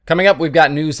Coming up, we've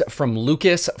got news from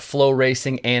Lucas, Flow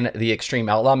Racing, and the Extreme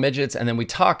Outlaw Midgets, and then we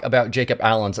talk about Jacob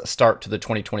Allen's start to the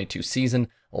 2022 season.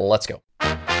 Let's go.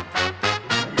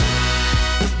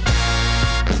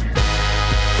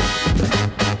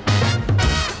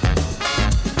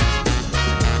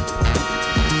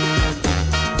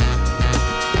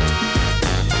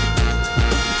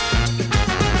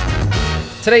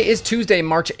 Today is Tuesday,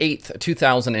 March 8th,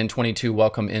 2022.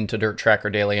 Welcome into Dirt Tracker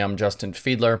Daily. I'm Justin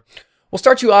Fiedler. We'll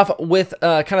start you off with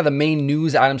kind of the main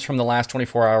news items from the last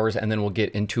 24 hours, and then we'll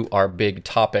get into our big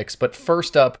topics. But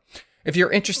first up, if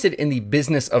you're interested in the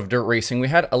business of dirt racing, we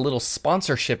had a little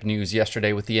sponsorship news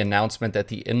yesterday with the announcement that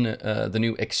the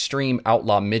new Extreme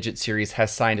Outlaw Midget Series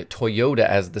has signed Toyota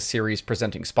as the series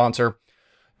presenting sponsor.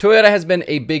 Toyota has been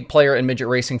a big player in midget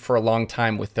racing for a long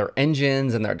time with their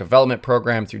engines and their development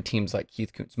program through teams like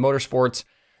Keith Kunz Motorsports.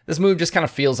 This move just kind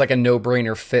of feels like a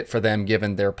no-brainer fit for them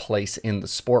given their place in the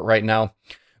sport right now.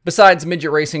 Besides midget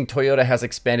racing, Toyota has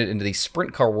expanded into the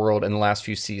sprint car world in the last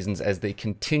few seasons as they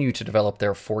continue to develop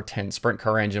their 410 sprint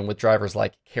car engine with drivers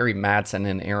like Kerry Madsen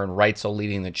and Aaron Reitzel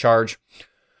leading the charge.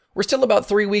 We're still about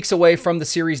 3 weeks away from the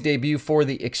series debut for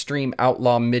the Extreme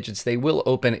Outlaw Midgets. They will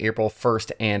open April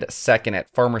 1st and 2nd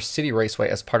at Farmer City Raceway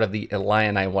as part of the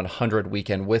Illini 100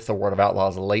 weekend with the World of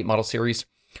Outlaws late model series.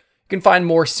 You can find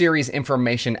more series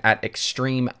information at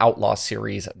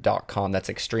extremeoutlawseries.com. That's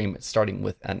extreme starting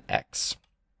with an X.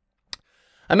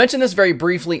 I mentioned this very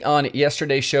briefly on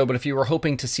yesterday's show, but if you were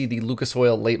hoping to see the Lucas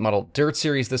Oil Late Model Dirt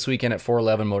Series this weekend at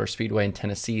 411 Motor Speedway in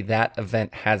Tennessee, that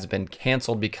event has been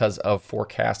canceled because of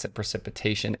forecasted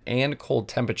precipitation and cold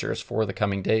temperatures for the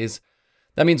coming days.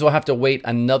 That means we'll have to wait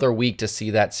another week to see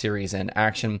that series in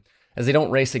action, as they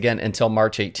don't race again until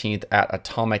March 18th at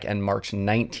Atomic and March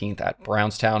 19th at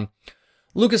Brownstown.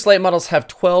 Lucas Late Models have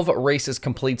 12 races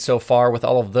complete so far, with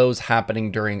all of those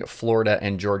happening during Florida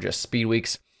and Georgia Speed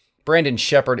Weeks. Brandon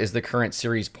Shepard is the current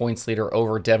series points leader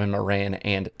over Devin Moran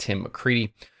and Tim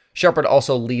McCready. Shepard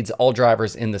also leads all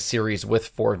drivers in the series with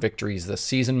 4 victories this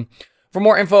season. For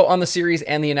more info on the series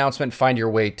and the announcement, find your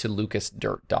way to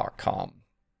lucasdirt.com.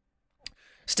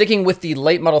 Sticking with the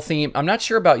late model theme, I'm not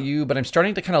sure about you, but I'm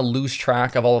starting to kind of lose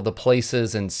track of all of the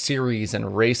places and series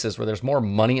and races where there's more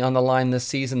money on the line this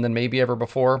season than maybe ever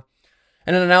before.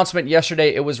 In an announcement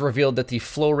yesterday, it was revealed that the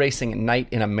Flow Racing Night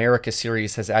in America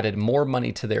series has added more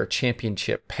money to their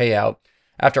championship payout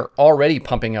after already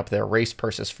pumping up their race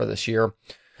purses for this year.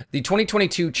 The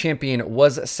 2022 champion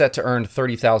was set to earn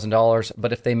 $30,000,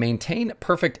 but if they maintain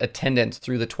perfect attendance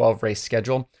through the 12-race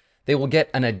schedule, they will get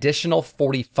an additional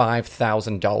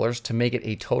 $45,000 to make it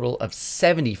a total of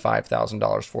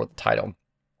 $75,000 for the title.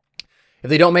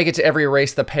 If they don't make it to every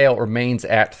race, the payout remains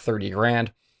at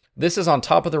 $30,000. This is on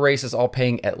top of the races all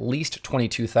paying at least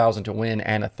 $22,000 to win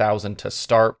and $1,000 to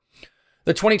start.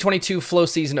 The 2022 Flow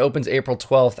season opens April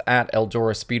 12th at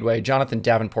Eldora Speedway. Jonathan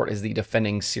Davenport is the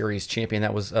defending series champion.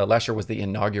 That was last year was the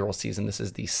inaugural season. This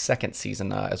is the second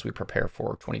season as we prepare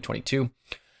for 2022.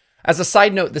 As a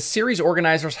side note, the series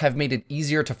organizers have made it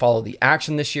easier to follow the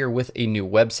action this year with a new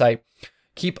website.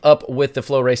 Keep up with the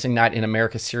Flow Racing Night in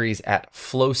America series at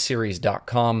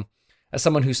flowseries.com. As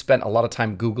someone who spent a lot of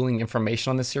time Googling information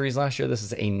on this series last year, this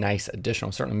is a nice addition.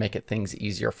 It'll certainly make things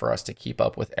easier for us to keep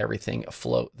up with everything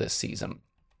Flow this season.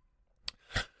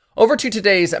 Over to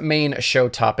today's main show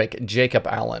topic, Jacob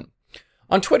Allen.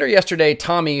 On Twitter yesterday,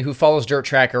 Tommy, who follows Dirt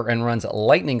Tracker and runs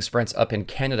lightning sprints up in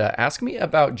Canada, asked me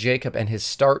about Jacob and his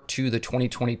start to the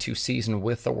 2022 season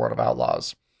with the World of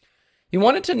Outlaws. He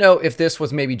wanted to know if this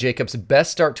was maybe Jacob's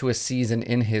best start to a season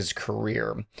in his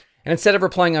career. And instead of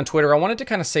replying on Twitter, I wanted to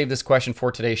kind of save this question for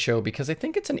today's show because I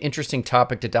think it's an interesting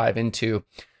topic to dive into,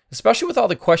 especially with all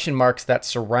the question marks that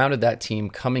surrounded that team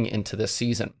coming into this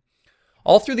season.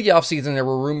 All through the offseason, there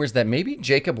were rumors that maybe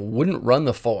Jacob wouldn't run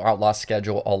the full Outlaw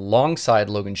schedule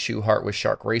alongside Logan Schuchart with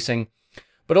Shark Racing,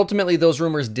 but ultimately those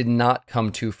rumors did not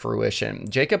come to fruition.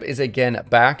 Jacob is again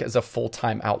back as a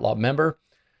full-time Outlaw member,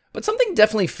 but something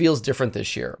definitely feels different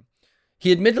this year.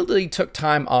 He admittedly took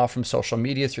time off from social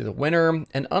media through the winter,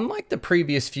 and unlike the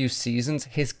previous few seasons,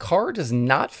 his car does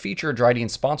not feature Dryden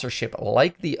sponsorship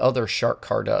like the other Shark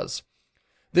car does.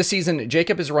 This season,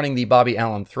 Jacob is running the Bobby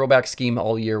Allen throwback scheme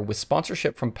all year with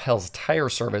sponsorship from Pell's Tire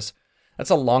Service. That's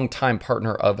a longtime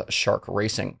partner of Shark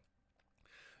Racing.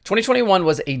 2021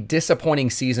 was a disappointing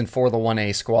season for the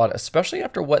 1A squad, especially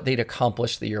after what they'd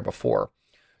accomplished the year before.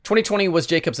 2020 was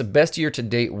Jacob's best year to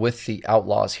date with the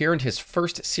Outlaws. He earned his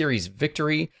first series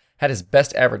victory, had his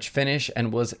best average finish,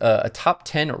 and was a top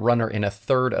 10 runner in a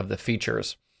third of the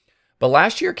features. But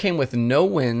last year came with no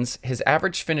wins, his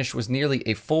average finish was nearly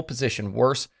a full position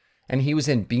worse, and he was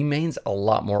in B-mains a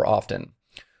lot more often.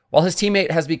 While his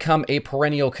teammate has become a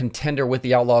perennial contender with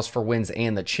the Outlaws for wins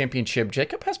and the championship,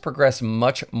 Jacob has progressed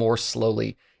much more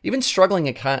slowly, even struggling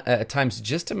at times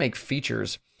just to make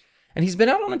features. And he's been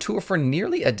out on a tour for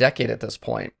nearly a decade at this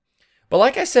point. But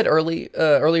like I said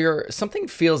earlier, something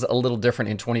feels a little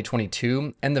different in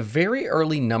 2022, and the very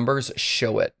early numbers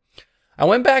show it. I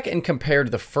went back and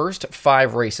compared the first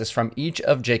 5 races from each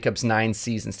of Jacob's 9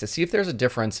 seasons to see if there's a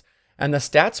difference, and the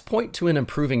stats point to an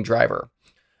improving driver.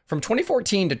 From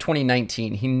 2014 to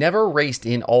 2019, he never raced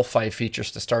in all 5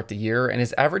 features to start the year, and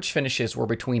his average finishes were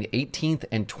between 18th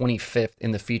and 25th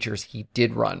in the features he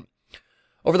did run.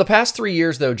 Over the past 3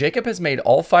 years, though, Jacob has made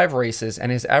all 5 races,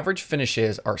 and his average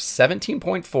finishes are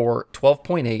 17.4,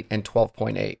 12.8, and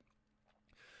 12.8.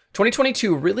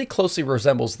 2022 really closely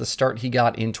resembles the start he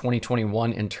got in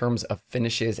 2021 in terms of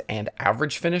finishes and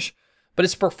average finish, but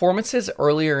his performances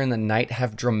earlier in the night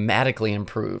have dramatically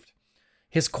improved.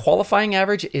 His qualifying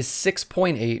average is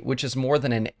 6.8, which is more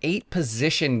than an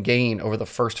 8-position gain over the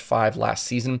first 5 last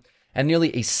season, and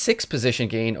nearly a 6-position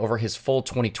gain over his full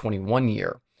 2021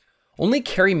 year. Only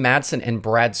Kerry Madsen and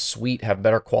Brad Sweet have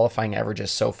better qualifying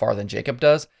averages so far than Jacob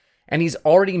does, and he's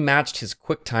already matched his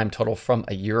quick time total from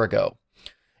a year ago.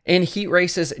 In heat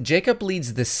races, Jacob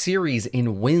leads the series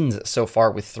in wins so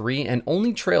far with 3 and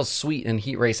only trails Sweet in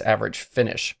heat race average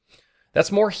finish.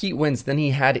 That's more heat wins than he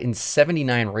had in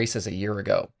 79 races a year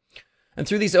ago. And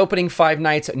through these opening 5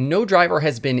 nights, no driver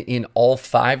has been in all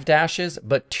 5 dashes,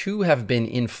 but 2 have been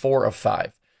in 4 of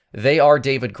 5. They are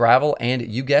David Gravel and,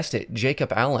 you guessed it,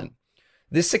 Jacob Allen.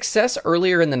 This success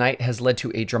earlier in the night has led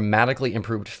to a dramatically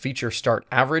improved feature start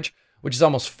average, which is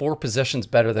almost 4 positions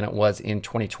better than it was in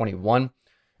 2021.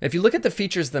 If you look at the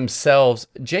features themselves,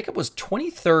 Jacob was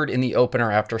 23rd in the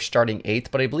opener after starting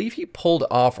 8th, but I believe he pulled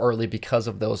off early because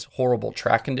of those horrible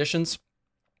track conditions.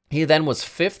 He then was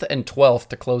 5th and 12th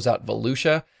to close out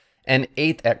Volusia and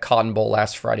 8th at Cotton Bowl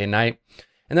last Friday night.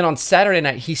 And then on Saturday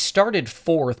night, he started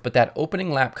 4th, but that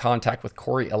opening lap contact with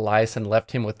Corey Eliason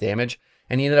left him with damage,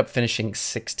 and he ended up finishing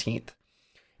 16th.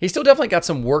 He's still definitely got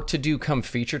some work to do come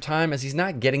feature time, as he's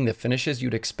not getting the finishes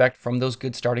you'd expect from those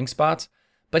good starting spots,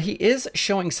 but he is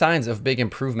showing signs of big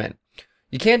improvement.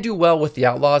 You can't do well with the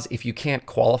Outlaws if you can't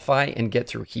qualify and get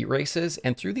through heat races,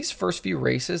 and through these first few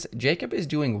races, Jacob is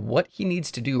doing what he needs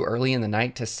to do early in the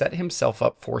night to set himself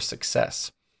up for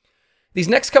success. These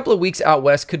next couple of weeks out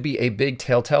west could be a big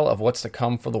telltale of what's to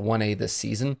come for the 1A this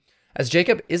season, as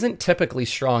Jacob isn't typically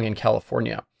strong in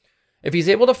California. If he's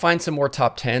able to find some more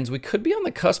top 10s, we could be on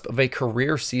the cusp of a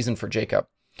career season for Jacob.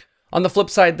 On the flip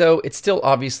side, though, it's still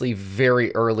obviously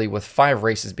very early, with 5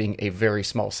 races being a very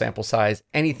small sample size.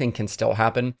 Anything can still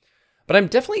happen, but I'm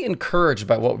definitely encouraged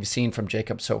by what we've seen from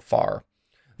Jacob so far.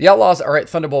 The Outlaws are at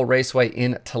Thunderbolt Raceway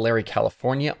in Tulare,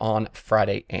 California on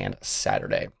Friday and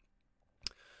Saturday.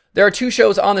 There are 2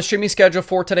 shows on the streaming schedule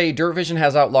for today. Dirt Vision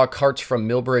has Outlaw Karts from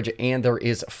Millbridge, and there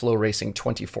is Flow Racing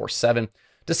 24/7.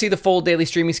 To see the full daily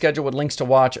streaming schedule with links to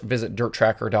watch, visit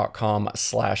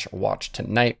dirttracker.com/watch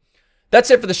tonight. That's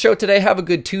it for the show today. Have a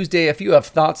good Tuesday. If you have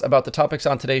thoughts about the topics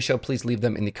on today's show, please leave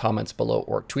them in the comments below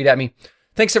or tweet at me.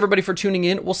 Thanks everybody for tuning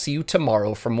in. We'll see you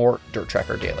tomorrow for more Dirt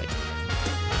Tracker Daily.